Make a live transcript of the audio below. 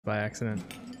by accident.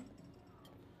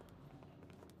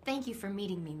 Thank you for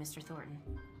meeting me, Mr. Thornton.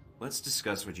 Let's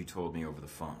discuss what you told me over the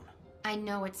phone. I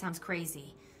know it sounds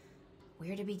crazy.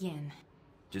 Where to begin?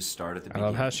 Just start at the I beginning.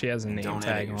 love how she has a name Don't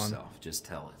tag edit on. yourself. Just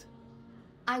tell it.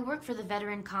 I work for the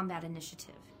Veteran Combat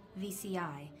Initiative,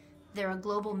 VCI. They're a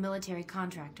global military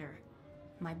contractor.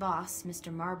 My boss,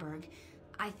 Mr. Marburg,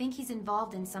 I think he's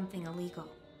involved in something illegal.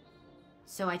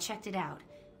 So I checked it out,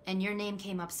 and your name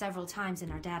came up several times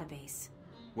in our database.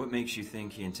 What makes you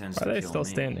think he intends Why to are they kill still me?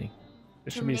 standing?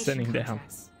 They should be Termination sitting down.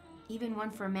 contracts. Even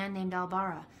one for a man named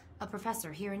Albara, a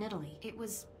professor here in Italy. It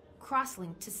was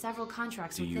cross-linked to several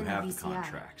contracts Do within you have the the VCI.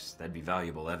 contracts? That'd be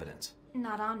valuable evidence.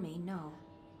 Not on me, no.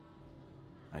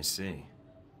 I see.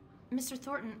 Mr.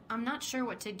 Thornton, I'm not sure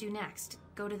what to do next.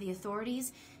 Go to the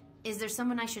authorities? Is there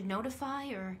someone I should notify,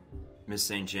 or...? Miss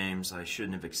St. James, I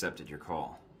shouldn't have accepted your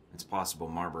call. It's possible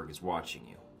Marburg is watching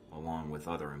you, along with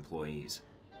other employees.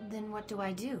 Then what do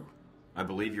I do? I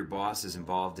believe your boss is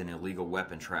involved in illegal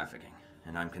weapon trafficking,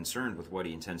 and I'm concerned with what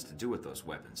he intends to do with those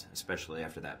weapons, especially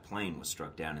after that plane was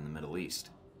struck down in the Middle East.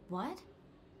 What?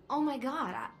 Oh my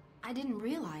god, I didn't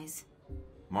realize.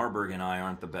 Marburg and I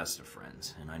aren't the best of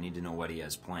friends, and I need to know what he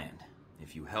has planned.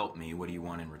 If you help me, what do you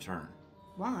want in return?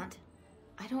 Want?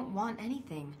 I don't want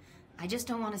anything. I just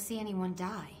don't want to see anyone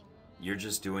die. You're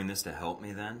just doing this to help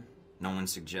me then? No one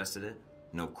suggested it?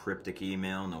 No cryptic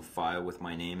email, no file with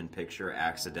my name and picture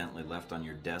accidentally left on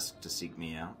your desk to seek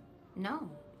me out? No,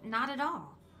 not at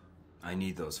all. I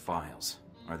need those files.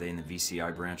 Are they in the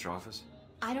VCI branch office?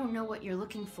 I don't know what you're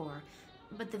looking for,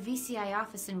 but the VCI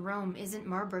office in Rome isn't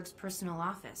Marburg's personal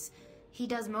office. He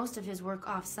does most of his work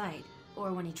off-site,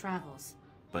 or when he travels.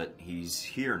 But he's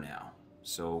here now,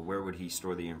 so where would he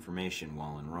store the information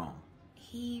while in Rome?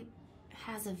 He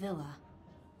has a villa.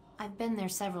 I've been there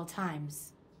several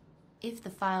times. If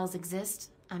the files exist,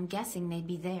 I'm guessing they'd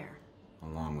be there.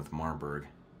 Along with Marburg.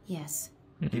 Yes.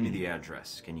 Give me the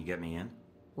address. Can you get me in?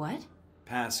 What?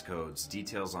 Passcodes,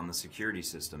 details on the security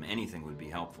system, anything would be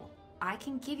helpful. I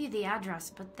can give you the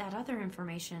address, but that other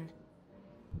information...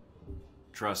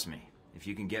 Trust me, if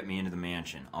you can get me into the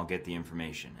mansion, I'll get the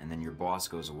information, and then your boss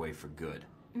goes away for good.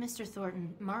 Mr.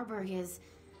 Thornton, Marburg is...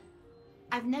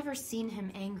 I've never seen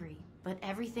him angry, but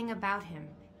everything about him...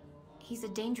 He's a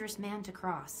dangerous man to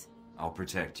cross. I'll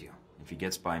protect you. If he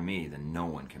gets by me, then no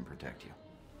one can protect you.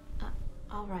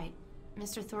 All right.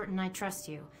 Mr. Thornton, I trust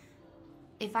you.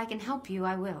 If I can help you,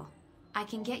 I will. I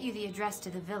can get you the address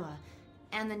to the villa,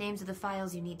 and the names of the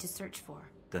files you need to search for.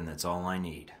 Then that's all I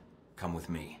need. Come with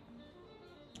me.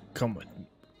 Come with me.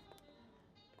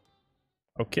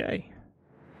 Okay.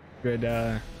 Good,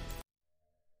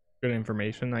 good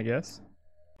information, I guess.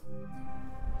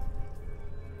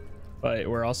 But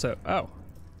we're also... Oh.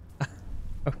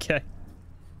 Okay.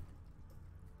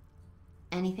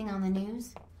 Anything on the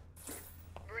news?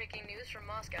 Breaking news from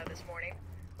Moscow this morning.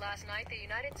 Last night, the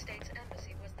United States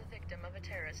Embassy was the victim of a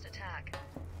terrorist attack.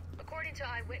 According to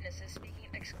eyewitnesses speaking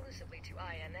exclusively to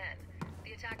INN,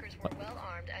 the attackers were well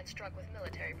armed and struck with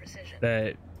military precision.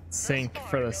 The sync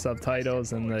for the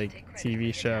subtitles and the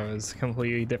TV show is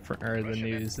completely different, or the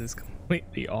news is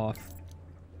completely off.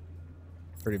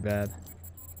 Pretty bad.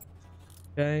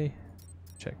 Okay.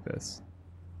 Check this.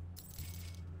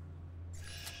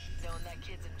 Known that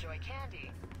kids enjoy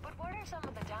candy, but what are some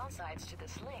of the downsides to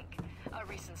this link? A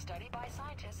recent study by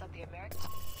scientists of the American...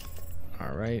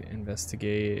 All right,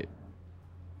 investigate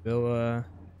villa.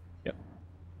 Yep,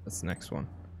 that's the next one.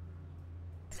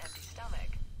 empty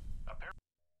stomach.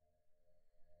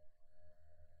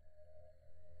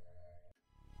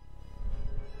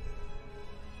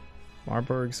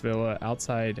 Marburg's villa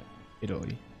outside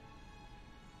Italy.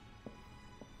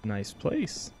 Nice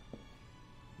place.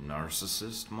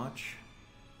 Narcissist much?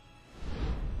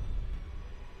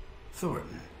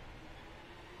 Thornton,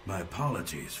 my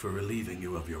apologies for relieving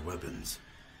you of your weapons,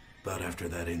 but after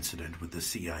that incident with the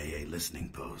CIA listening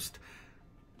post,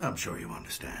 I'm sure you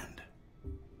understand.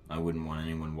 I wouldn't want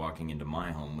anyone walking into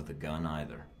my home with a gun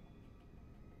either.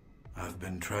 I've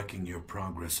been tracking your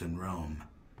progress in Rome,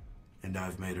 and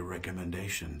I've made a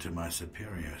recommendation to my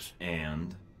superiors.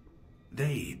 And?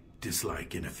 They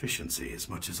dislike inefficiency as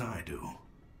much as I do.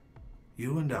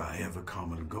 You and I have a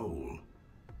common goal,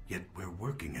 yet we're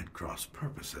working at cross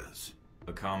purposes.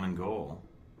 A common goal?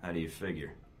 How do you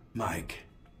figure? Mike,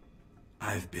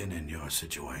 I've been in your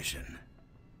situation.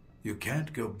 You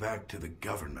can't go back to the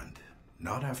government,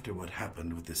 not after what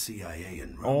happened with the CIA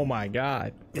in Rome. Oh my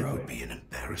god. It would be an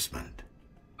embarrassment.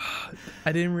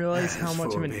 I didn't realize As how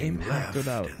much for of an being impact left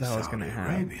that in was going to Saudi have.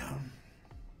 Arabia,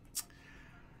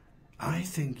 I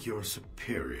think your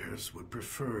superiors would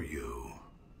prefer you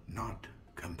not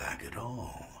come back at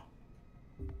all.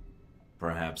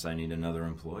 Perhaps I need another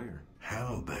employer.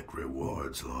 Halbeck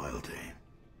rewards loyalty.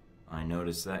 I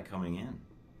noticed that coming in.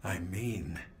 I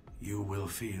mean, you will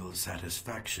feel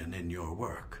satisfaction in your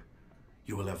work.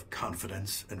 You will have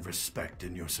confidence and respect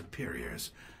in your superiors,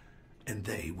 and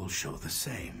they will show the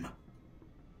same.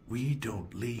 We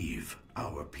don't leave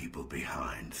our people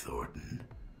behind, Thornton.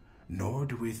 Nor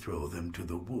do we throw them to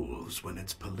the wolves when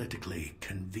it's politically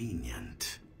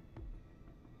convenient.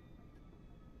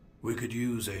 We could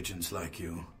use agents like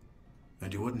you,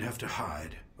 and you wouldn't have to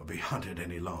hide or be hunted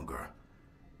any longer.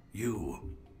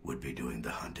 You would be doing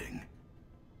the hunting.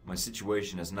 My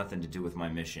situation has nothing to do with my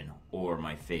mission or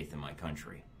my faith in my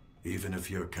country. Even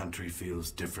if your country feels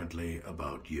differently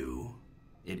about you?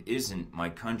 It isn't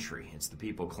my country. It's the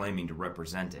people claiming to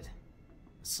represent it.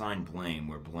 Assign blame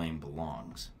where blame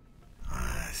belongs.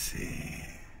 I see.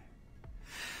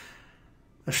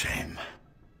 A shame.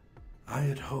 I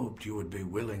had hoped you would be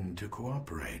willing to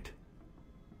cooperate,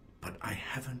 but I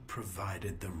haven't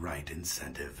provided the right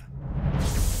incentive.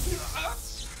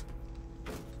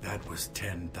 That was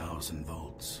 10,000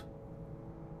 volts.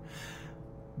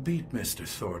 Beat Mr.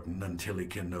 Thornton until he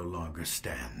can no longer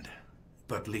stand,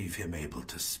 but leave him able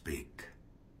to speak.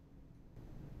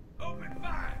 Oh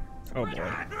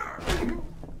boy.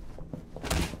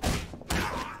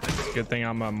 Good thing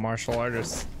I'm a martial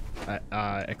artist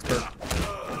expert.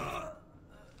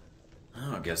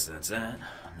 Oh, I guess that's that.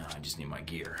 No, I just need my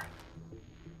gear.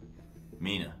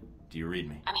 Mina, do you read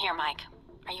me? I'm here, Mike.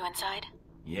 Are you inside?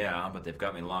 Yeah, but they've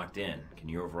got me locked in. Can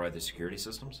you override the security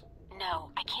systems?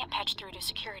 No, I can't patch through to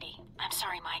security. I'm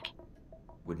sorry, Mike.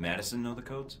 Would Madison know the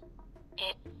codes?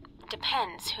 It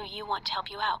depends who you want to help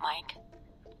you out, Mike.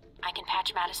 I can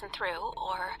patch Madison through,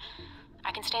 or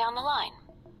I can stay on the line.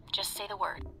 Just say the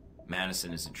word.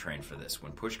 Madison isn't trained for this.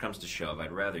 When push comes to shove,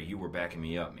 I'd rather you were backing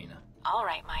me up, Mina. All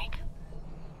right, Mike.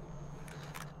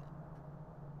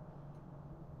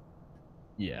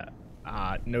 Yeah.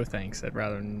 No thanks. I'd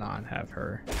rather not have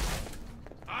her.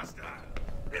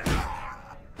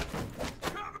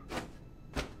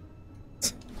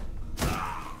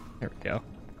 There we go.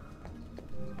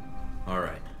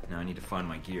 Alright, now I need to find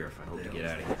my gear if I hope to get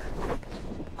out of here.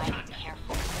 Mike, be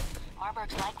careful.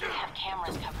 Marburg's likely to have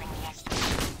cameras covering the exit.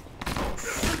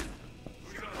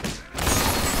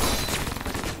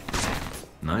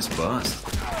 Nice bust.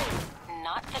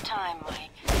 Not the time, Mike.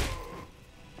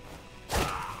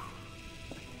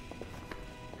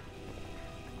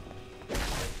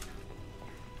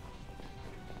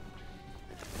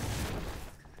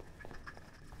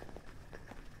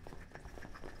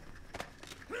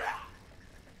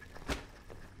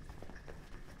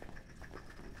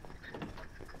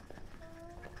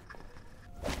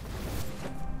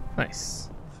 Nice.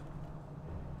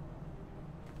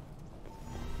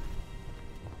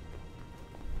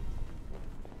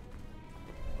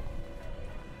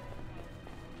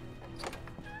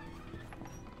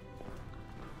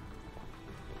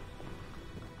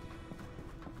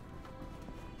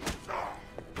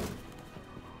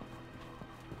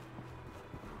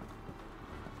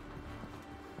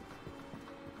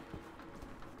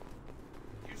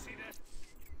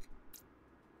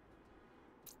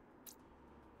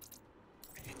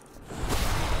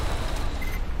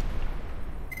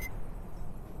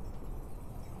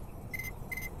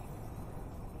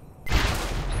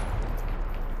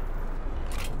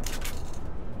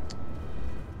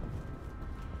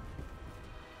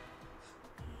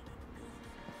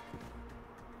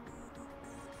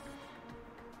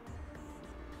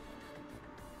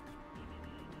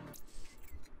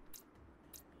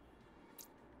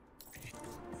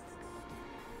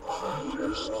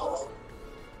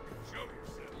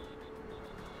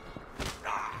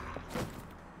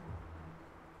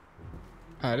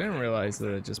 I didn't realize that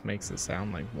it just makes it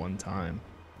sound like one time.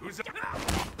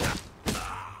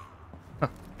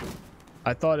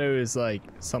 I thought it was like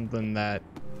something that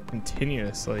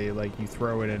continuously, like you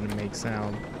throw it in and make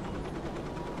sound.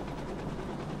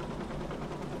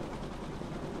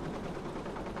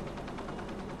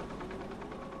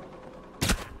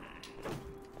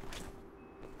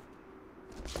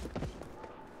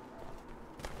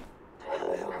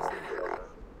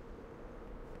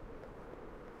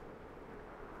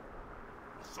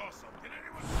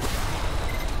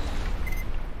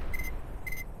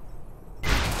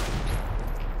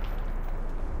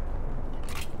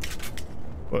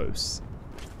 Close.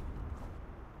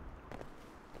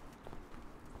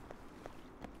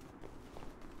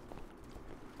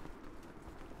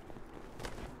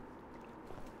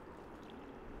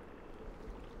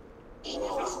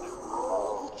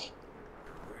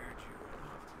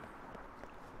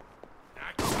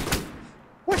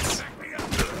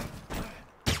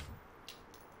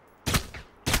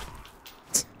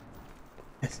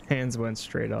 Hands went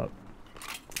straight up.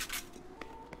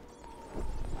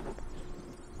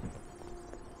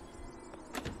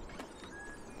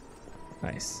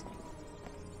 Nice.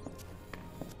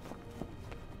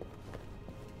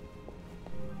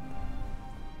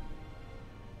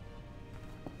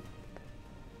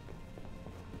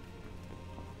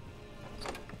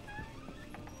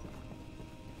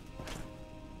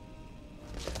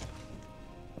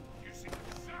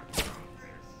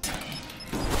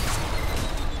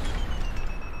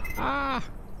 Ah!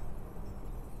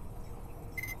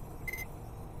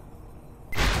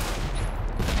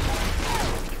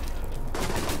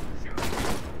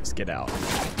 Let's get out.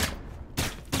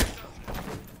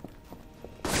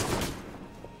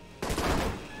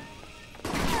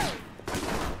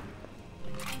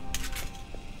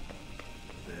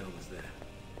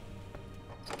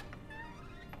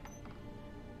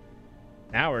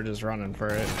 Now we're just running for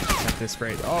it at this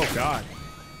rate. Oh god.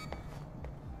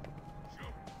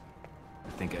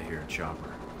 I think I hear a chopper.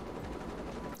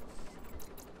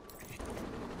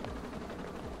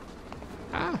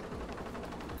 Ah.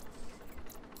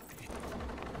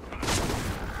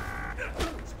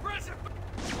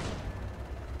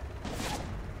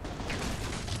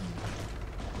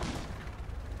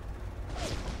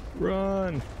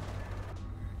 Run.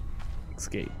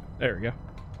 Escape. There we go.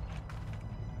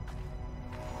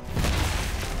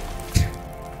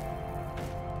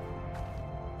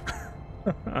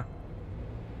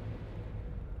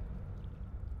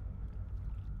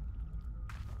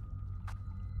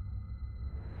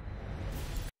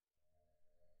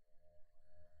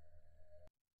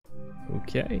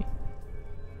 Okay.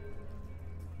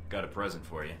 Got a present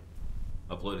for you.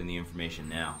 Uploading the information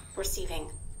now. Receiving.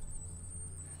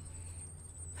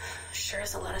 Sure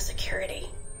is a lot of security.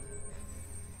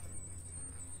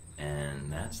 And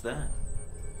that's that.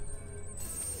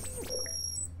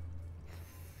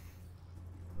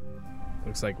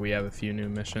 Looks like we have a few new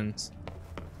missions.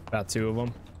 About 2 of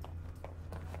them.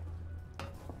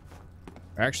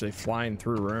 We're actually flying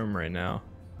through room right now.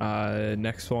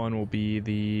 Next one will be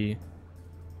the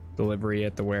delivery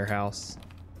at the warehouse.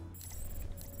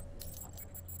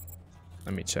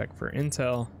 Let me check for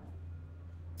intel.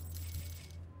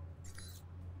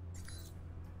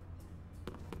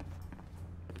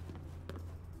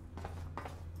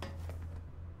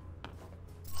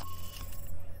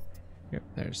 Yep,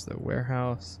 there's the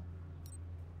warehouse.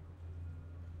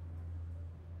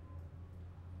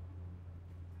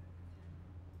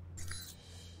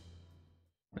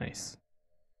 Nice.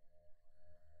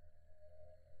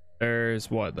 There's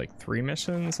what, like 3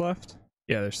 missions left?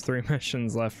 Yeah, there's 3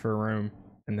 missions left for room,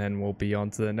 and then we'll be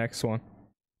on to the next one.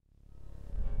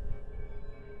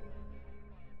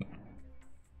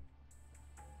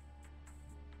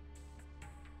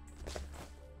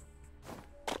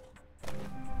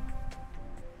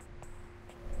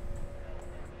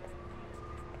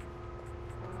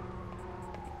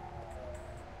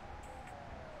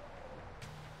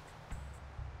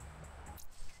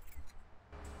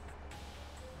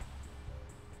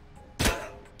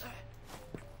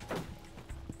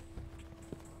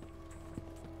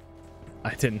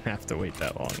 I didn't have to wait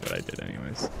that long, but I did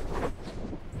anyways.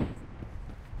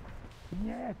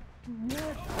 Yes,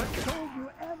 yes, I told you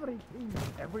everything.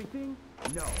 Everything?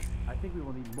 No, I think we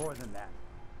will need more than that.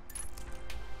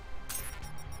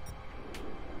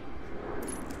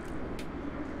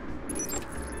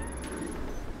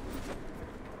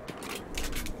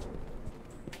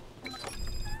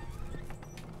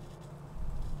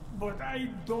 But I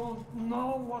don't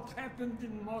know what happened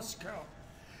in Moscow.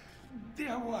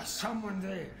 There was someone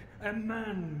there, a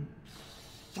man,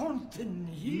 Thornton.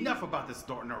 Enough about this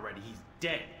Thornton already. He's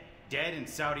dead. Dead in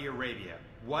Saudi Arabia.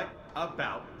 What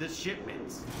about the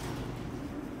shipments?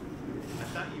 I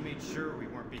thought you made sure we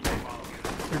weren't being followed.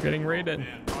 We're getting raided.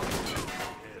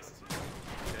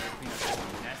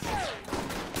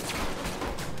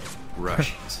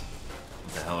 Russians.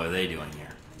 What the hell are they doing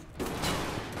here?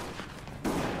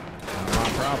 Not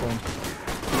a problem.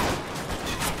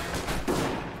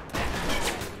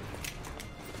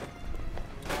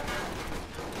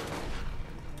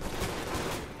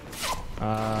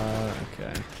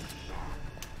 Okay.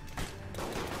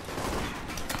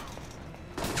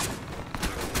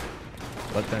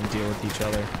 Let them deal with each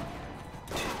other.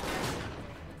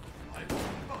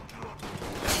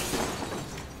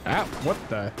 Ah, what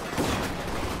the?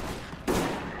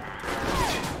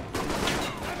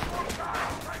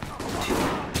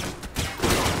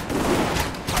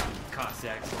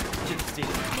 Cossacks, just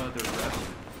mother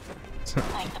Russia.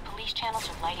 Like, the police channels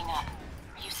are lighting up.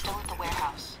 Are you still at the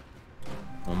warehouse?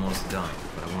 Almost done,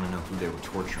 but I want to know who they were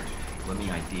torturing. Let me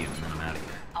ID them and then I'm out of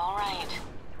here. All right.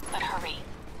 But hurry.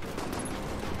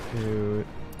 2,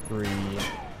 3.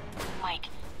 Mike,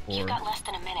 4. you've got less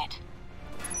than a minute.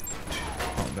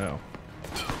 Oh no.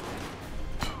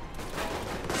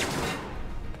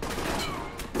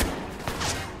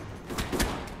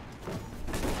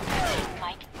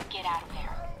 Mike, get out of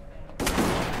there.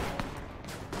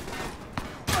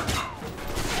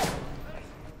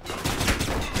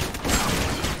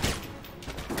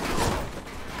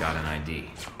 Got an ID.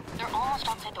 They're almost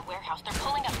outside the warehouse. They're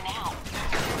pulling up now.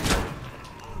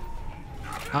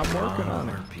 I'm working on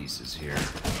it. More pieces here.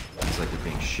 It's like they're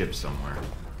being shipped somewhere.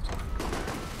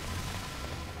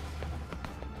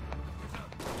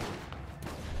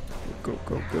 Go,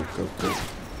 go, go, go, go.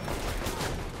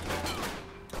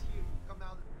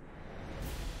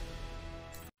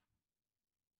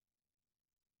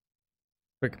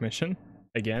 Quick mission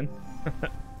again.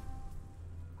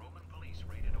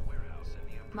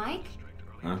 Mike?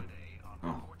 Huh?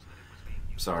 Oh.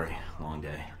 Sorry, long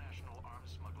day.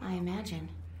 I imagine.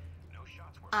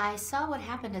 I saw what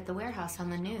happened at the warehouse on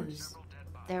the news.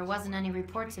 There wasn't any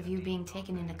reports of you being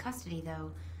taken into custody,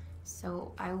 though,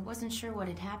 so I wasn't sure what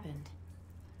had happened.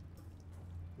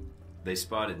 They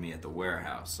spotted me at the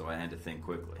warehouse, so I had to think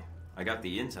quickly. I got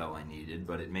the intel I needed,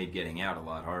 but it made getting out a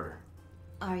lot harder.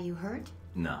 Are you hurt?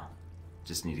 No.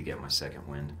 Just need to get my second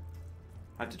wind.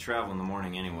 I have to travel in the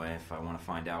morning anyway if I want to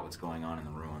find out what's going on in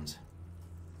the ruins.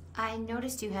 I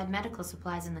noticed you had medical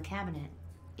supplies in the cabinet.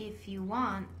 If you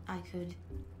want, I could...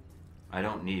 I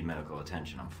don't need medical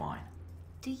attention, I'm fine.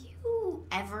 Do you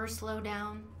ever slow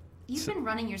down? You've been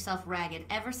running yourself ragged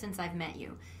ever since I've met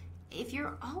you. If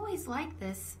you're always like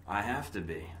this... I have to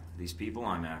be. These people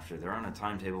I'm after, they're on a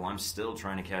timetable I'm still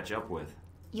trying to catch up with.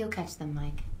 You'll catch them,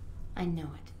 Mike. I know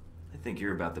it. I think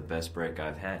you're about the best break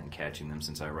I've had in catching them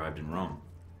since I arrived in Rome.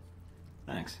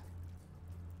 Thanks.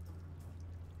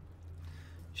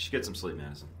 You should get some sleep,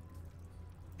 Madison.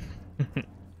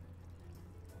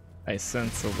 I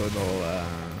sense a little,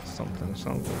 something.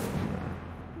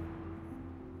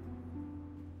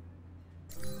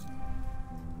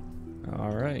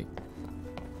 Alright.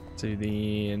 To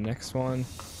the next one.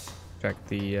 Check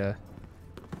the,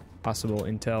 possible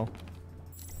intel.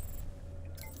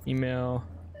 Email.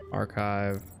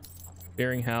 Archive.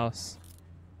 Clearinghouse.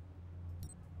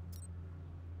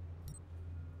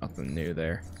 Nothing new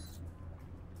there.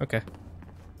 Okay.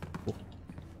 Cool.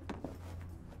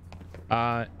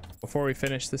 Before we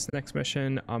finish this next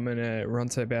mission, I'm gonna run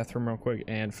to the bathroom real quick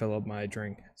and fill up my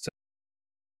drink. So,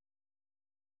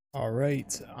 all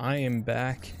right, I am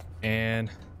back, and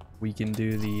we can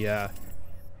do the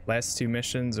last 2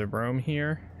 missions of Rome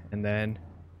here, and then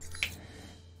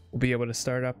we'll be able to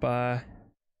start up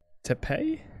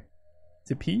Tepe.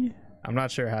 I'm not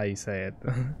sure how you say it,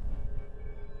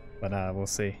 but we'll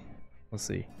see. We'll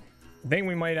see. I think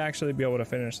we might actually be able to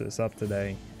finish this up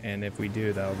today, and if we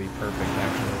do, that'll be perfect,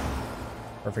 actually.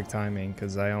 Perfect timing,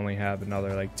 because I only have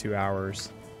another like 2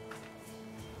 hours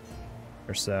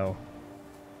or so.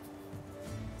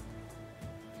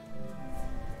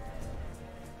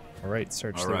 Alright,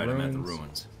 search the ruins. I'm at the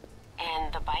ruins.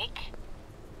 And the bike?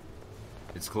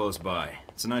 It's close by.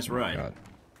 It's a nice ride. God.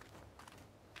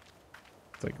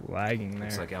 It's like lagging there.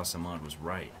 Looks like Al-Samad was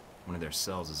right. One of their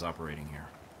cells is operating here.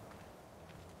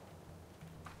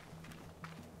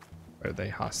 Are they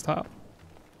hostile?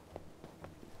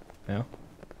 No?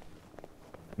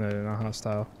 No, they're not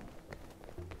hostile.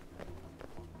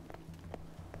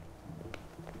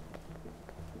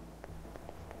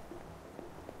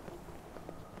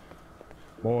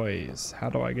 Boys, how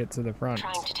do I get to the front?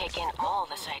 Trying to take in all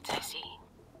the sights I see.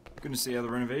 Good to see how the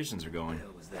renovations are going.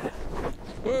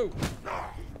 Whoa!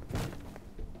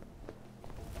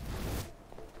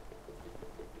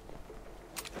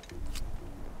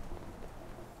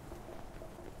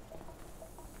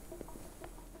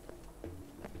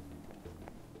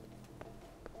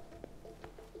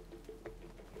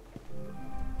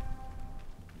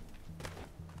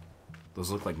 Those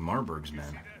look like Marburg's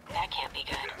men. That can't be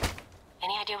good.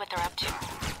 Any idea what they're up to?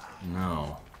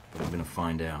 No, but I'm gonna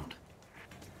find out.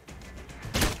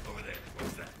 Over there.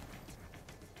 What's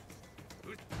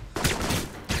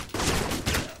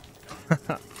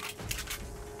that?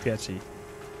 Sketchy.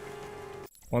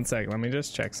 One sec, let me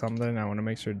just check something. I want to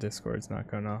make sure Discord's not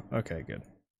going off. Okay, good.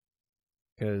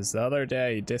 Because the other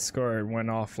day, Discord went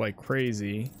off like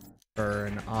crazy for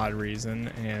an odd reason,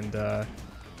 and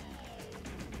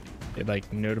it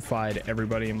like notified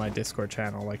everybody in my Discord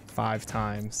channel like 5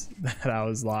 times that I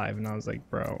was live, and I was like,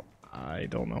 bro, I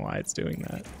don't know why it's doing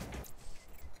that.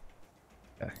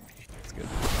 Okay, that's good.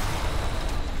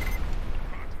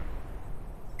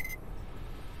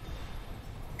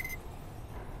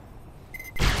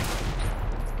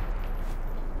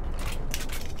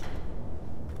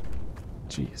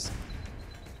 jeez.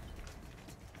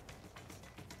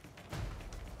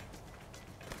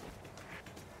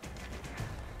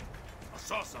 I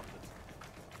saw something.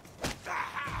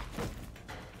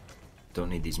 Don't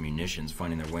need these munitions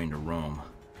finding their way into Rome.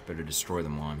 Better destroy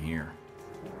them while I'm here.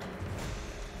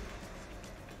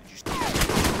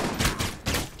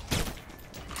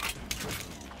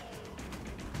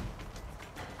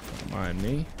 Don't mind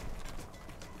me.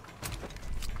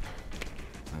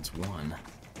 That's one.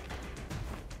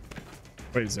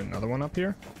 Wait, is there another one up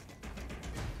here?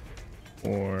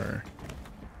 Or...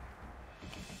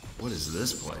 What is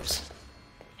this place?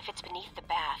 If it's beneath the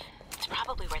bath, it's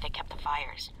probably where they kept the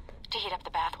fires, to heat up the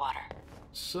bathwater.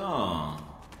 So,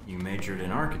 you majored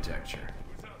in architecture.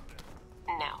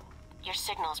 No. Your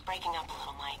signal's breaking up a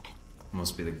little, Mike.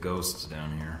 Must be the ghosts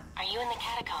down here. Are you in the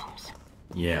catacombs?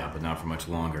 Yeah, but not for much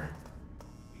longer.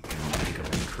 I don't pick up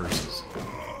any curses.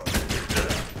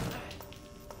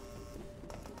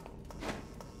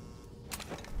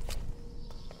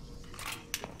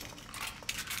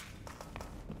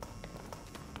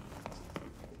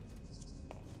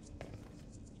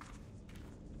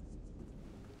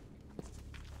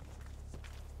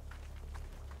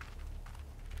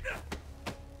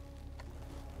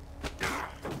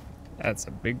 That's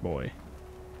a big boy.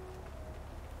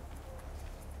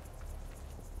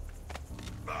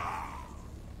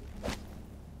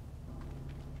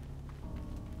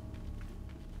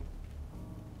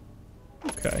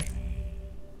 Okay.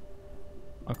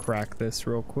 I'll crack this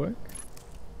real quick.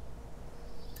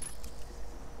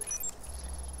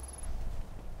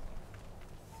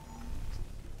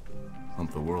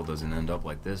 Hope the world doesn't end up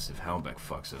like this if Halbeck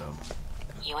fucks it up.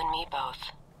 You and me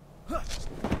both.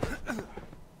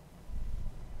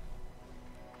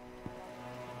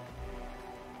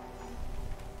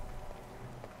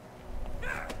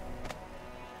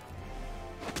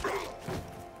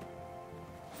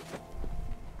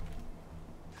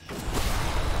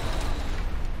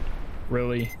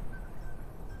 Really?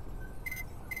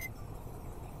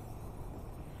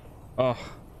 Oh.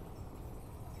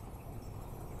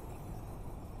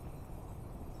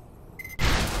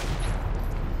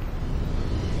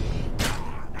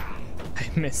 I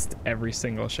missed every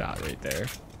single shot right there.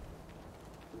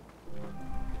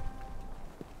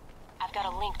 I've got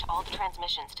a link to all the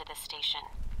transmissions to this station,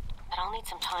 but I'll need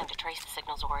some time to trace the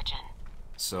signal's origin.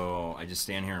 So, I just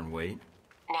stand here and wait?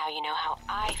 Now you know how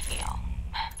I feel.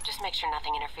 Just make sure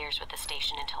nothing interferes with the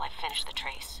station until I finish the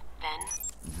trace. Then?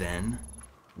 Then?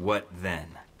 What then?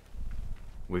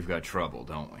 We've got trouble,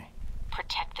 don't we?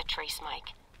 Protect the trace, Mike.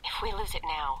 If we lose it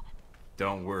now...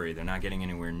 Don't worry, they're not getting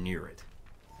anywhere near it.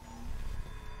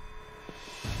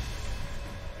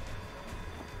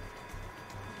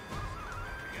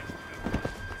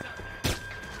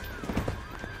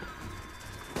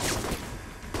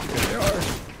 Here they are.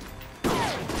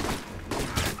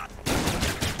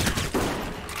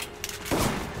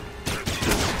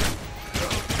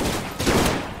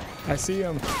 I see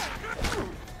him.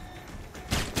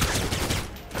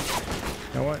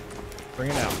 You know what? Bring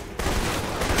it out.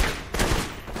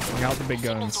 Bring out the big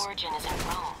guns. Signal's origin is in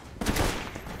Rome.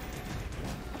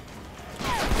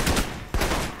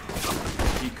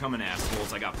 Keep coming,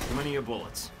 assholes. I got plenty of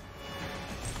bullets.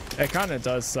 It kind of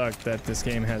does suck that this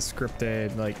game has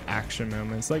scripted like action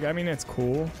moments. Like, I mean, it's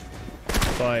cool,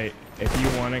 but if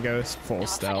you want to go full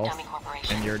stealth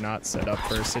and you're not set up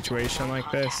for a situation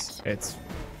like this, it's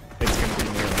gonna be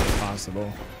nearly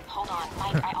impossible. Hold on,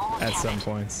 Mike, I almost at have some it.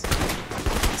 points,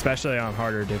 especially on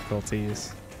harder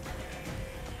difficulties.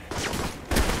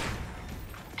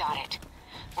 Got it.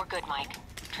 We're good, Mike.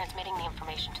 Transmitting the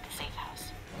information to the safe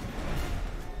house.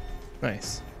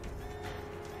 Nice.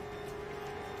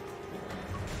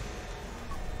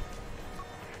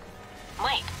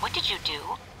 Mike, what did you do?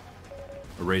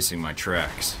 Erasing my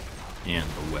tracks. And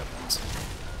the weapons.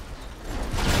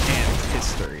 And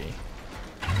history.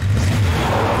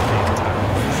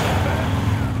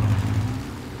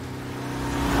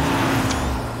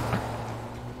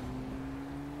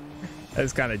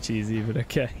 That's kind of cheesy, but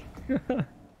okay.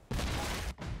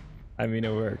 I mean,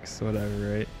 it works.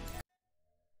 Whatever, right?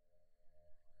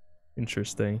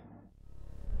 Interesting.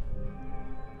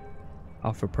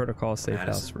 Alpha Protocol safe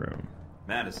house room.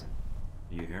 Madison,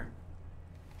 are you here?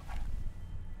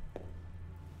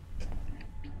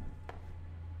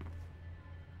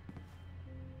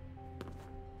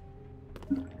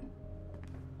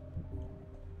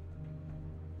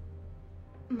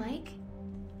 Mike?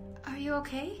 Are you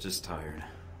okay? Just tired,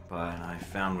 but I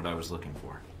found what I was looking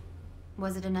for.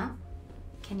 Was it enough?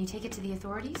 Can you take it to the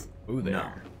authorities? Ooh, there.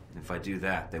 No. If I do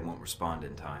that, they won't respond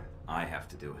in time. I have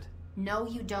to do it. No,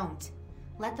 you don't.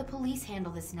 Let the police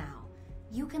handle this now.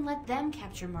 You can let them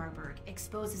capture Marburg,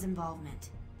 expose his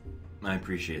involvement. I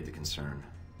appreciate the concern.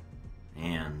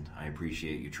 And I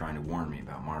appreciate you trying to warn me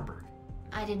about Marburg.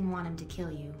 I didn't want him to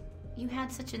kill you. You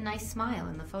had such a nice smile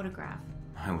in the photograph.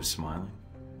 I was smiling?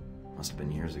 Must have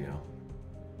been years ago.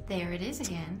 There it is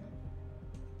again.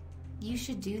 You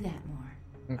should do that more.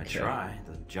 Okay. I try.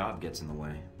 The job gets in the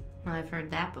way. I've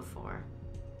heard that before.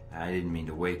 I didn't mean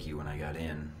to wake you when I got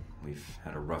in. We've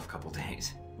had a rough couple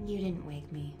days. You didn't wake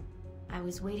me. I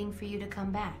was waiting for you to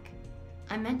come back.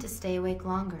 I meant to stay awake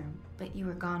longer, but you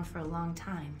were gone for a long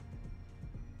time.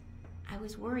 I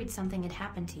was worried something had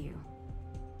happened to you.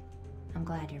 I'm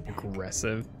glad you're back.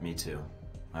 Aggressive. Me too.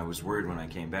 I was worried when I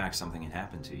came back something had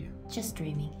happened to you. Just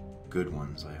dreaming. Good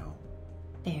ones, I hope.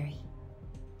 Very.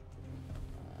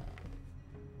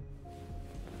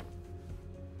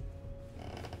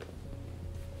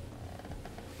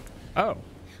 Oh.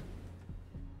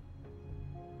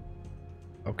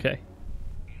 Okay.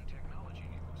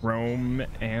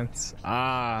 Romance.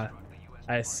 Ah.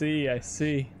 I see, I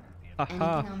see.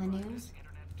 Haha. Anything on the news?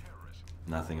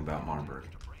 Nothing about Marburg.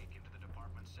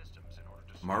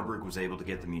 Marburg was able to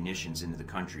get the munitions into the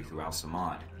country through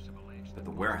Al-Samad, but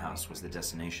the warehouse was the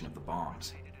destination of the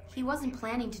bombs. He wasn't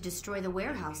planning to destroy the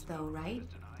warehouse, though, right?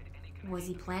 Was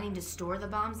he planning to store the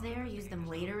bombs there, use them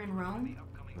later in Rome?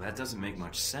 Well, that doesn't make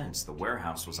much sense. The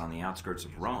warehouse was on the outskirts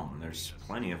of Rome. There's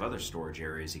plenty of other storage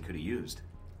areas he could have used.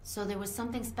 So there was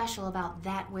something special about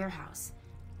that warehouse.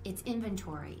 Its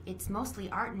inventory. It's mostly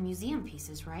art and museum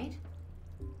pieces, right?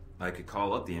 I could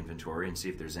call up the inventory and see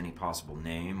if there's any possible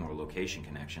name or location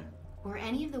connection. Were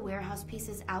any of the warehouse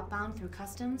pieces outbound through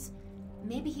customs?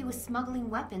 Maybe he was smuggling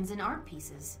weapons and art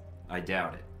pieces. I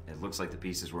doubt it. It looks like the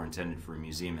pieces were intended for a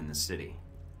museum in the city.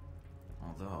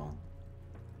 Although...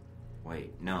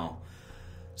 Wait, no.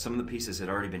 Some of the pieces had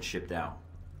already been shipped out.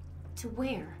 To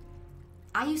where?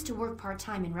 I used to work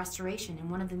part-time in restoration in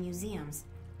one of the museums.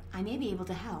 I may be able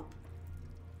to help.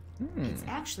 It's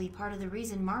actually part of the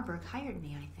reason Marburg hired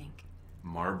me, I think.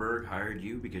 Marburg hired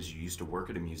you because you used to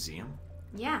work at a museum?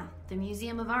 Yeah, the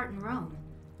Museum of Art in Rome.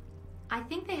 I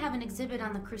think they have an exhibit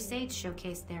on the Crusades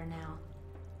showcased there now.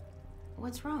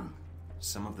 What's wrong?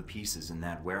 Some of the pieces in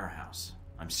that warehouse.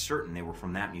 I'm certain they were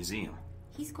from that museum.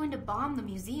 He's going to bomb the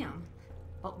museum.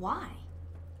 But why?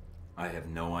 I have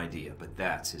no idea, but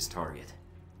that's his target.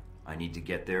 I need to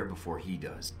get there before he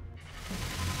does.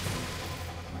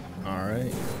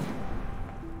 Alright.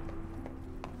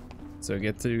 So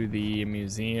get to the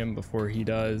museum before he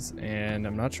does, and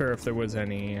I'm not sure if there was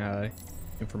any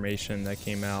information that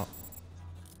came out.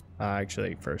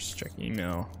 Actually, first check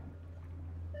email.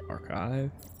 Archive.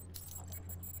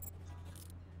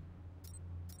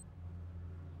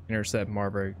 Intercept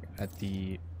Marburg at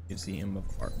the Museum of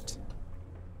Art.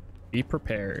 Be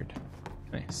prepared.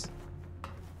 Nice.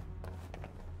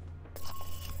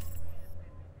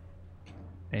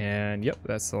 And yep,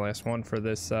 that's the last one for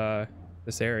this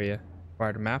this area.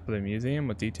 Provide a map of the museum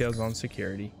with details on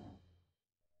security.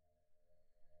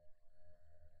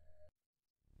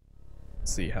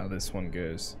 Let's see how this one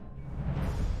goes.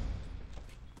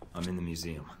 I'm in the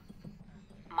museum.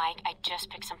 Mike, I just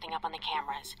picked something up on the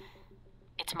cameras.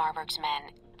 It's Marburg's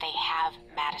men. They have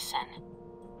Madison.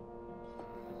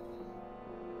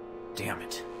 Damn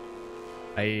it.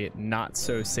 A not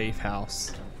so safe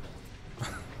house.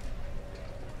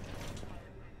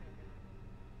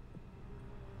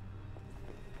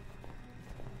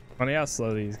 Funny how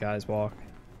slow these guys walk.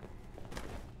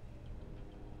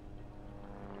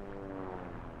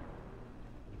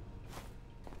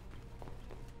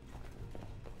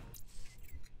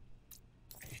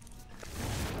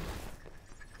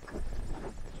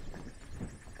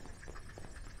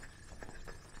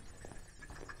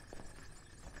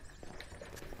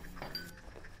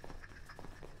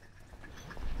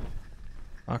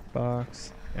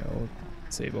 Lockbox. Yeah, we'll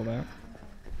disable that.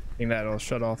 I think that'll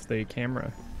shut off the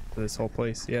camera for this whole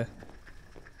place. Yeah.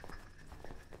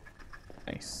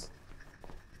 Nice.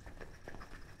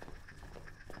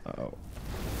 Uh-oh.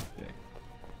 Okay.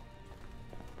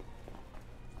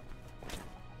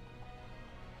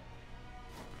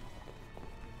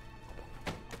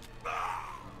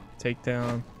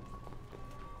 Takedown.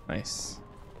 Nice.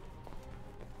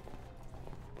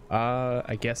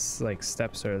 I guess like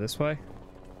steps are this way.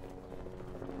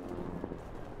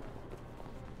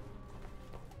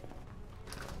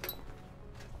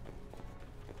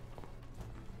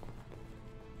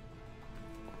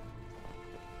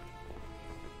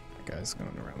 That guy's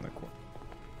going around the corner.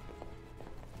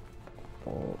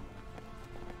 Oh.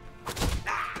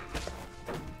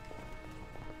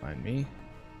 Find me.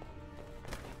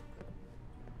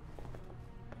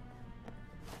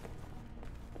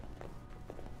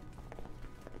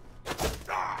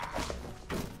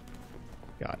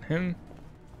 him.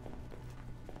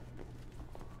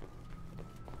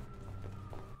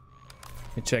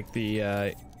 Let me check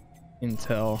the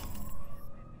intel.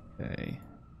 Okay.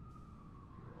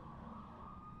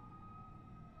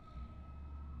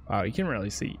 Wow, you can really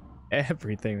see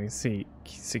everything. You see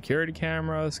security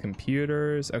cameras,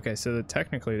 computers. Okay, so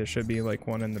technically there should be like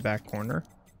one in the back corner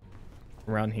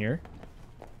around here.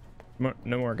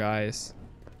 No more guys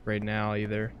right now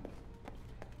either.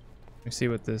 Let me see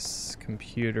what this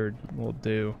computer will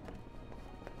do.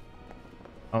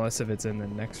 Unless if it's in the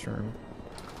next room.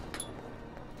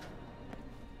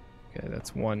 Okay,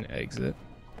 that's one exit.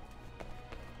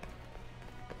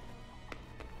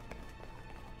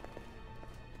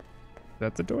 Is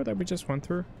that the door that we just went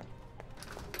through?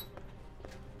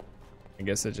 I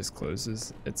guess it just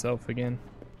closes itself again.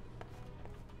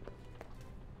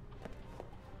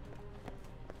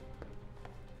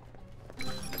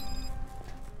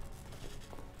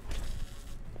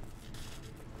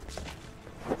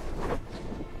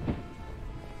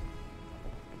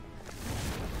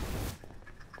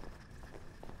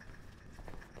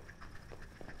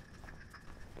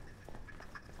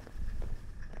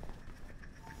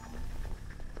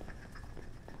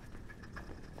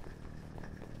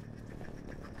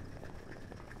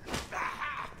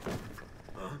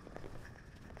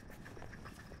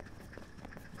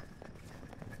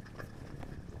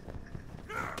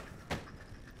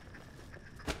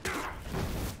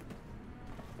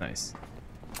 Nice.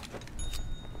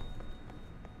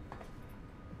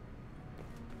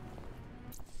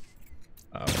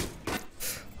 Oh.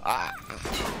 Ah.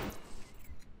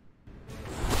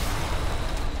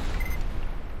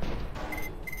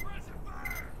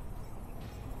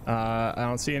 I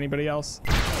don't see anybody else.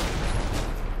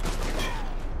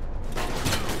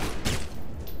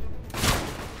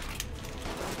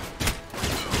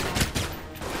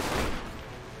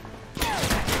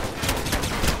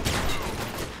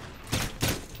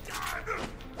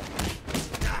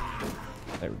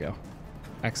 There we go.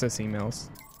 Access emails.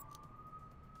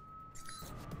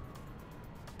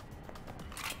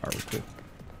 Are we cool?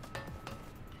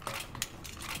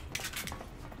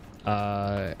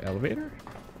 Elevator?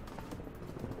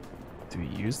 Do we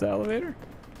use the elevator?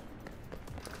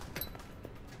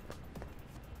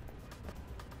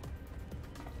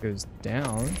 Goes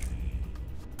down.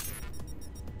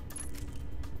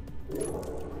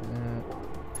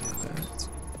 That.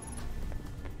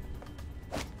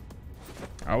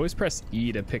 I always press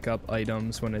E to pick up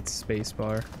items when it's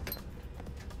spacebar.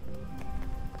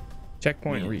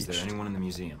 Checkpoint reached. Is there anyone in the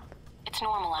museum? It's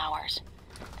normal hours.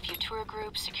 A few tour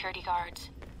groups, security guards.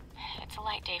 It's a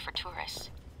light day for tourists.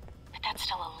 But that's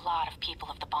still a lot of people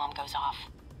if the bomb goes off.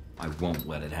 I won't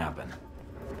let it happen.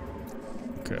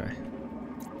 Okay.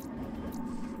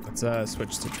 Let's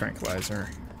switch to tranquilizer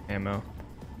ammo.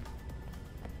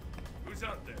 Who's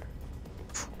out there?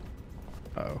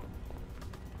 Oh.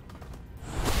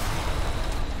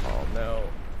 Oh no.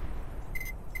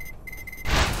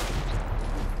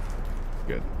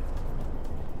 Good.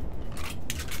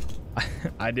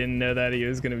 I didn't know that he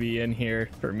was gonna be in here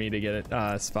for me to get it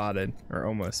spotted, or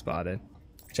almost spotted.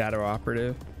 Shadow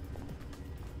operative.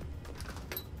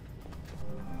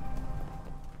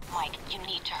 Mike, you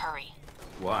need to hurry.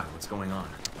 Why? What's going on?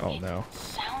 Oh no.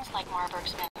 Sounds like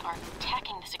Marburg's men are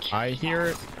attacking the security. I hear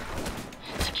it.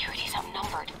 Security's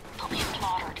outnumbered. They'll be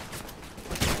slaughtered.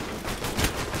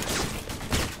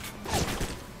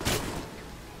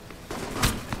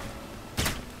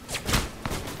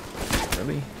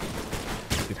 Really?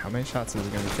 Dude, how many shots is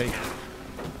it gonna take?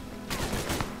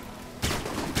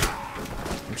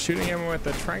 I'm shooting him with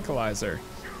the tranquilizer.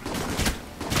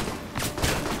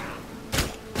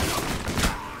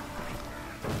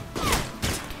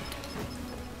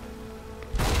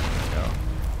 Go.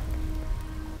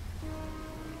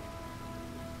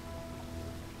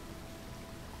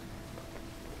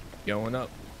 Going up.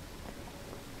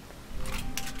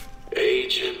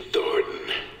 Agent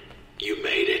Thornton, you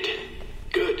made it.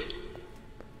 Good.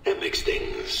 That makes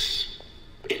things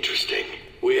interesting.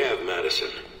 We have Madison.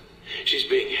 She's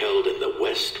being held in the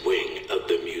west wing of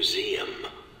the museum.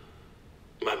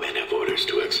 My men have orders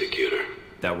to execute her.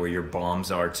 That where your bombs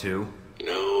are too?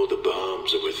 No, the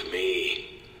bombs are with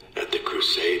me at the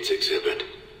Crusades exhibit.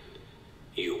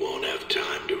 You won't have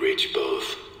time to reach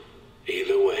both.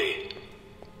 Either way,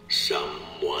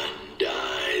 someone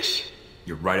dies.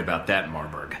 You're right about that,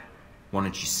 Marburg. Why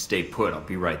don't you stay put? I'll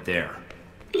be right there.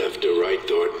 Left or right,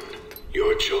 Thornton?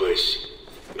 Your choice.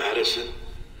 Madison?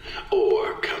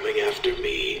 Or coming after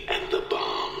me and the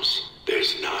bombs?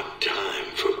 There's not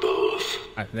time for both.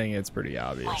 I think it's pretty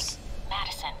obvious. Mike,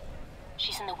 Madison.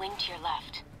 She's in the wing to your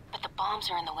left, but the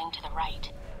bombs are in the wing to the right.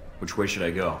 Which way should I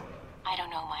go? I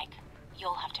don't know, Mike.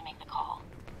 You'll have to make the call.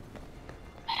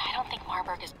 But I don't think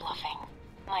Marburg is bluffing.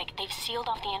 Mike, they've sealed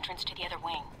off the entrance to the other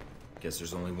wing. Guess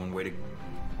there's only one way to...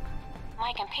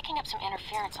 Mike, I'm picking up some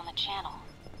interference on the channel.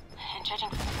 And judging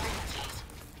from the frequencies,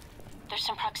 there's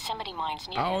some proximity mines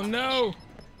near Oh the no! location.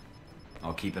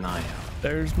 I'll keep an eye out.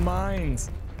 There's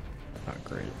mines. Not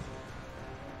great.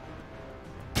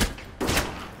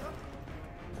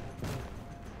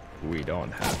 We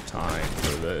don't have time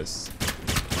for this.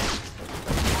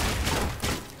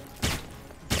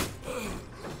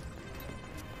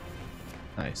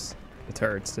 Nice. The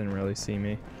turrets didn't really see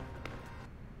me.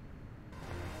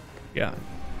 Yeah.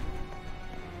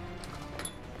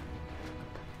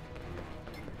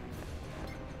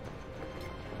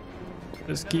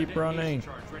 Just keep running.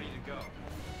 Ready to go.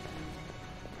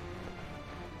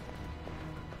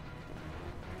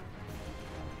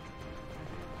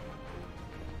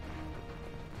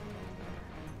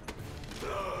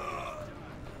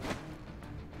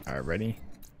 Alright, ready?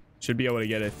 Should be able to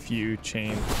get a few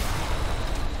chain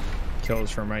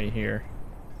kills from right here.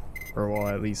 Or well,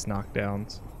 at least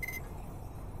knockdowns.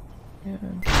 Yeah.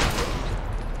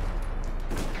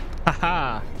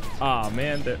 Haha! Aw,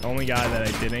 man, the only guy that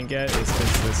I didn't get is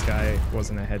because this guy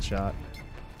wasn't a headshot.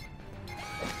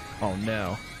 Oh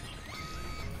no.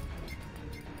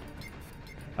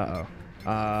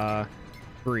 Uh-oh.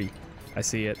 3. I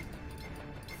see it.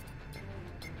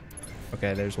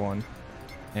 Okay, there's one.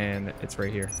 And it's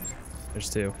right here. There's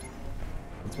 2.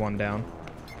 It's 1 down.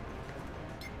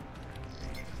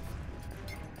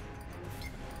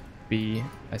 B,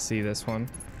 I see this one.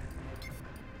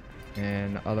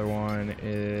 And the other one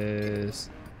is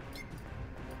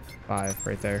 5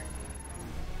 right there.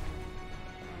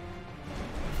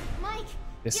 Mike!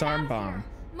 Disarm bomb.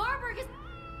 Marburg is...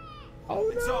 Oh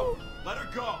It's no! over. Let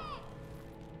her go.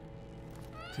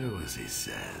 Do as he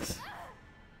says.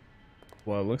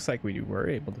 Well, it looks like we were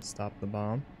able to stop the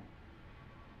bomb.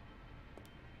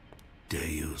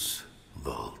 Deus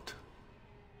Vult.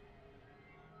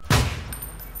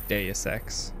 Deus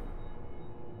Ex.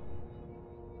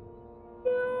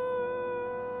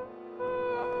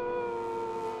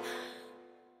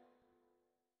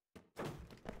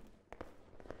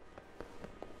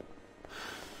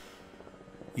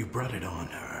 You brought it on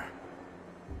her.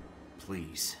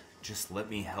 Please, just let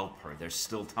me help her. There's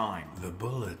still time. The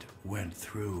bullet went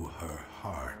through her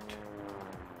heart.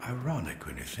 Ironic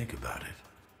when you think about it.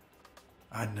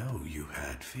 I know you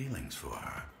had feelings for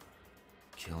her.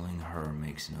 Killing her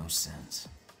makes no sense.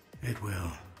 It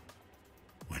will.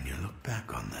 When you look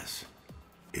back on this,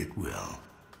 it will.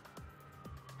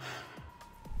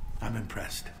 I'm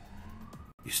impressed.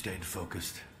 You stayed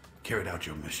focused, carried out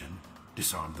your mission,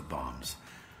 disarmed the bombs,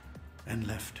 and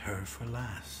left her for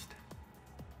last.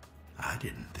 I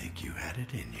didn't think you had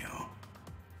it in you.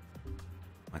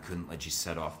 I couldn't let you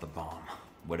set off the bomb.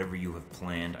 Whatever you have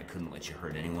planned, I couldn't let you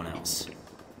hurt anyone else.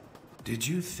 Did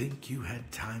you think you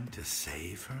had time to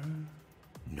save her?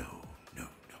 No.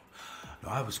 No,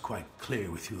 I was quite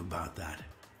clear with you about that.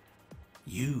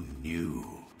 You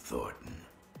knew, Thorton.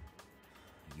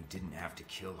 You didn't have to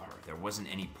kill her. There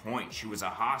wasn't any point. She was a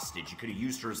hostage. You could have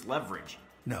used her as leverage.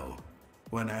 No.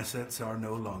 When assets are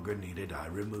no longer needed, I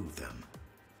remove them.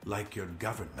 Like your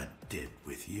government did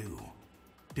with you.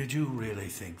 Did you really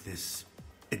think this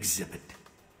exhibit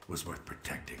was worth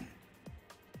protecting?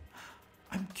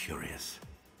 I'm curious.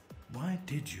 Why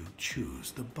did you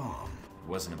choose the bomb? It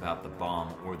wasn't about the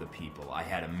bomb or the people. I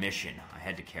had a mission. I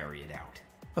had to carry it out.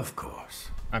 Of course.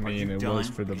 I mean, it was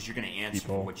for the because you're going to answer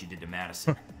people. for what you did to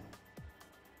Madison.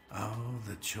 Oh,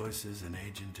 the choices an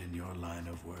agent in your line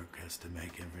of work has to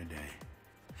make every day.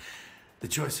 The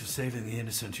choice of saving the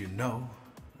innocent you know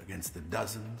against the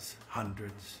dozens,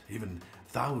 hundreds, even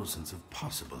thousands of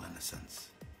possible innocents.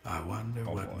 I wonder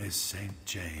what Miss St.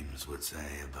 James would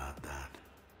say about that.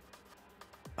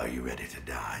 Are you ready to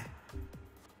die?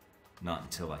 Not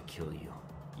until I kill you.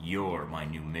 You're my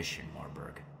new mission,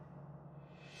 Marburg.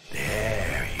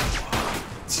 There you are.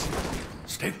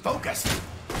 Stay focused.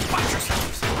 Watch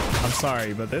yourselves. I'm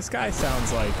sorry, but this guy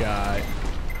sounds like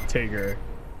Tigger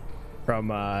from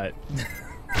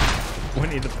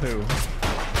Winnie the Pooh.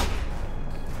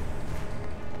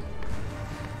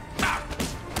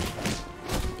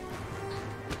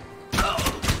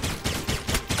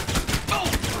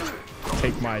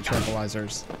 Take my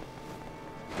tranquilizers.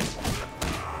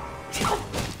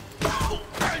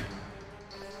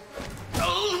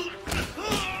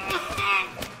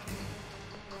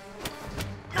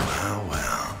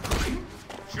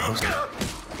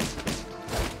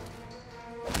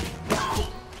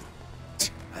 Well.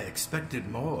 I expected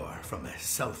more from a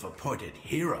self-appointed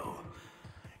hero.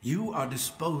 You are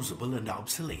disposable and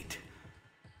obsolete.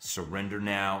 Surrender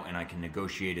now, and I can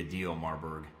negotiate a deal,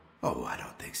 Marburg. Oh, I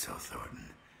don't think so, Thornton.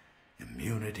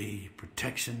 Immunity,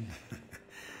 protection,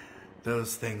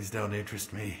 those things don't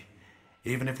interest me.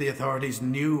 Even if the authorities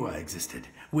knew I existed,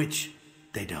 which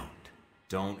they don't.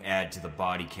 Don't add to the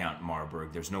body count,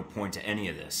 Marburg. There's no point to any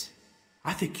of this.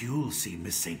 I think you'll see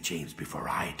Miss St. James before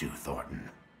I do, Thornton.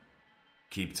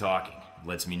 Keep talking.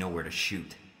 Lets me know where to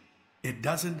shoot. It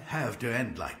doesn't have to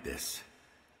end like this.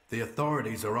 The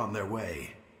authorities are on their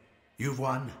way. You've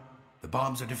won. The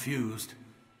bombs are defused.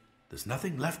 There's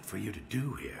nothing left for you to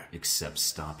do here. Except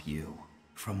stop you.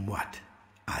 From what?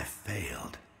 I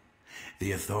failed.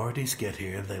 The authorities get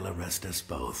here, they'll arrest us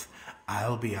both.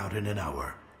 I'll be out in an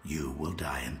hour. You will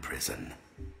die in prison.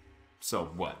 So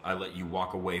what? I let you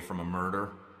walk away from a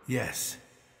murder? Yes.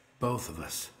 Both of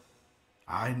us.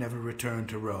 I never return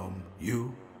to Rome.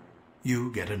 You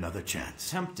get another chance.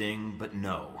 Tempting, but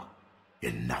no.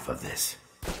 Enough of this.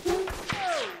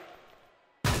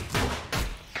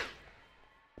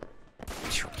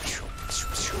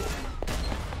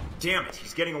 Damn it,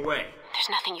 he's getting away. There's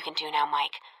nothing you can do now,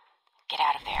 Mike. Get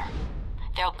out of there.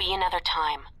 There'll be another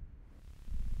time.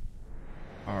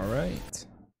 All right.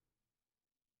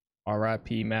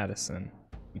 R.I.P. Madison.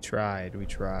 We tried.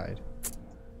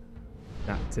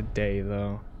 Not today,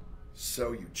 though.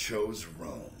 So you chose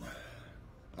Rome.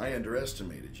 I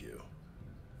underestimated you.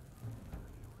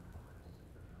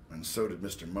 And so did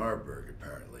Mr. Marburg,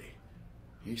 apparently.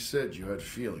 He said you had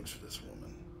feelings for this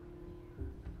woman.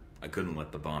 I couldn't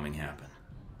let the bombing happen.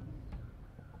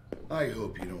 I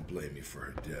hope you don't blame me for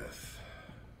her death.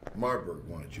 Marburg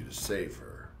wanted you to save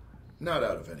her. Not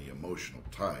out of any emotional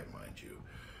tie, mind you.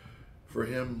 For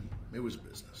him, it was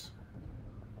business.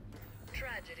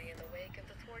 Tragedy in the wake of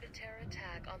the thwarted terror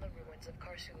attack on the ruins of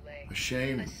Carsule. A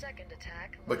shame. A second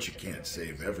attack, But you can't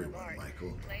save everyone,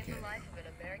 Michael. Claimed Can the life you? of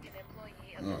an American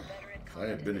employee of the veteran If I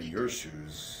had been in your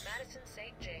shoes, Madison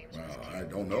St. James well, was I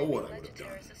killed don't know during what the I would have done.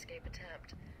 terrorist escape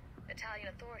attempt. Italian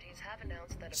authorities have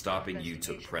announced that a Stopping full you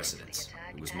took investigation precedence. into the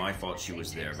attack It was and my fault she was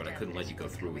St. there, James but I couldn't let you go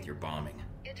through with your bombing.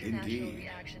 International Indeed.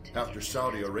 reaction to the After incident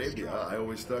Saudi has been Arabia, strong, I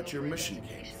always thought your with mission came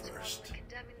organizations first. strongly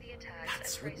condemning the attacks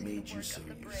That's and what praising made the you work so of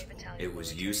the brave useful. Italian It was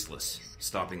military useless. police.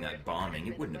 Stopping that bombing,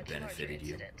 it wouldn't have Much larger benefited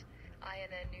you. incident.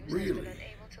 INN News has Really? been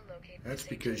unable to locate That's St.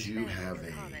 because James' you family have for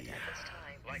a comment at this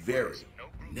time. very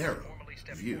narrow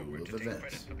view of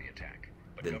events.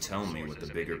 Then tell me what the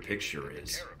bigger picture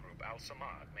is.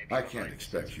 I can't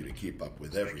expect you to keep up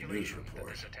with every news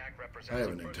report. I have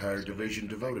an entire division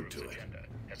devoted to it,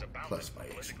 plus my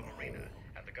agent on the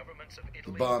whole.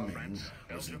 The bombing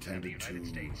was intended to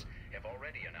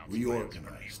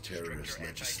reorganize terrorist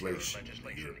legislation in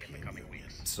the European Union.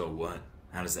 So what?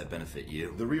 How does that benefit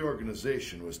you? The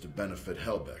reorganization was to benefit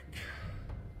Helbeck.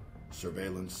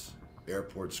 Surveillance,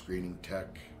 airport screening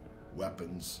tech,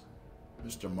 weapons.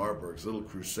 Mr. Marburg's little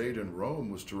crusade in Rome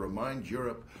was to remind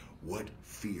Europe what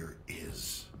fear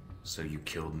is. So you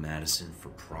killed Madison for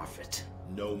profit?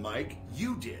 No, Mike,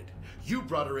 you did. You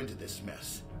brought her into this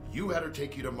mess. You had her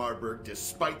take you to Marburg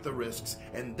despite the risks,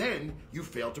 and then you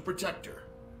failed to protect her.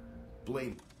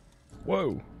 Blame.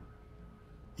 Whoa.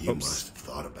 You Oops. must have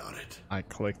thought about it. I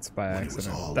clicked by When it was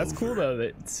accident. all That's cool over, though.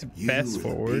 That it's You fast were the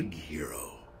forward. big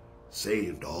hero.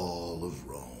 Saved all of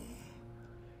Rome.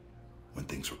 When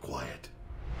things were quiet,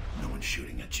 no one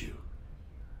shooting at you.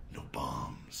 No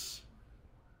bombs.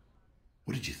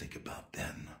 What did you think about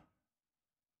then?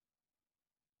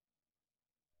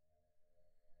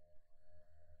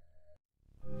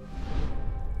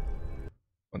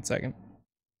 One second.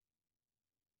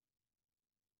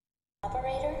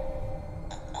 Operator?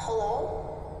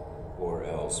 Hello? Or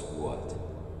else what?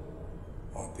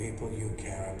 Or people you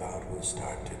care about will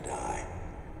start to die.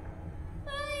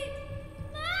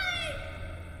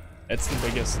 That's the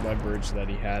biggest leverage that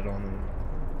he had on him.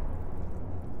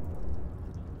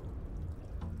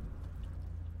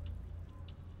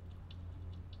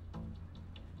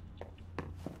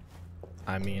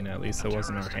 I mean, at least it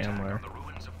wasn't our handler. The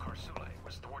ruins of Carsule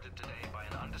was thwarted today by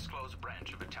an undisclosed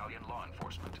branch of Italian law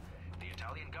enforcement. The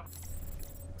Italian government.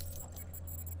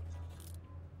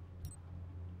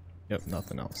 Yep,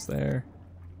 nothing else there.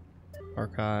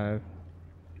 Archive.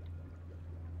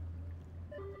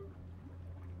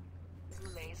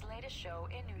 Goulet's latest show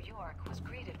in New York was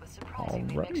greeted with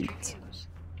surprisingly All right. mixed reviews.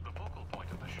 The focal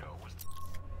point of the show was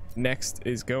Next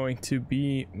is going to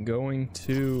be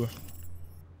to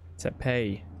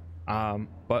pay.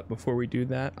 But before we do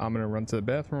that, I'm gonna run to the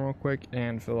bathroom real quick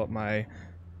and fill up my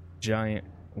giant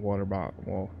water bottle,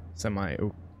 well, semi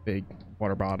big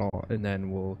water bottle, and then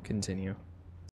we'll continue.